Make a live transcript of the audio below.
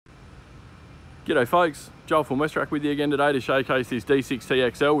G'day folks, Joel from WesTrac with you again today to showcase this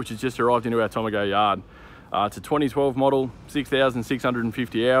D6T XL, which has just arrived into our Tomago Yard. It's a 2012 model,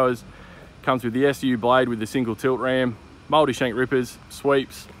 6,650 hours, comes with the SU blade with the single tilt ram, multi-shank rippers,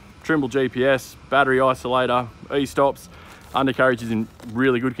 sweeps, Trimble GPS, battery isolator, e-stops. Undercarriage is in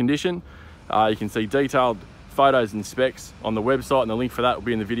really good condition. You can see detailed photos and specs on the website, and the link for that will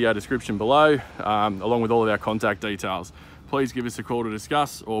be in the video description below, along with all of our contact details. Please give us a call to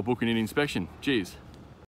discuss or book an inspection. Cheers.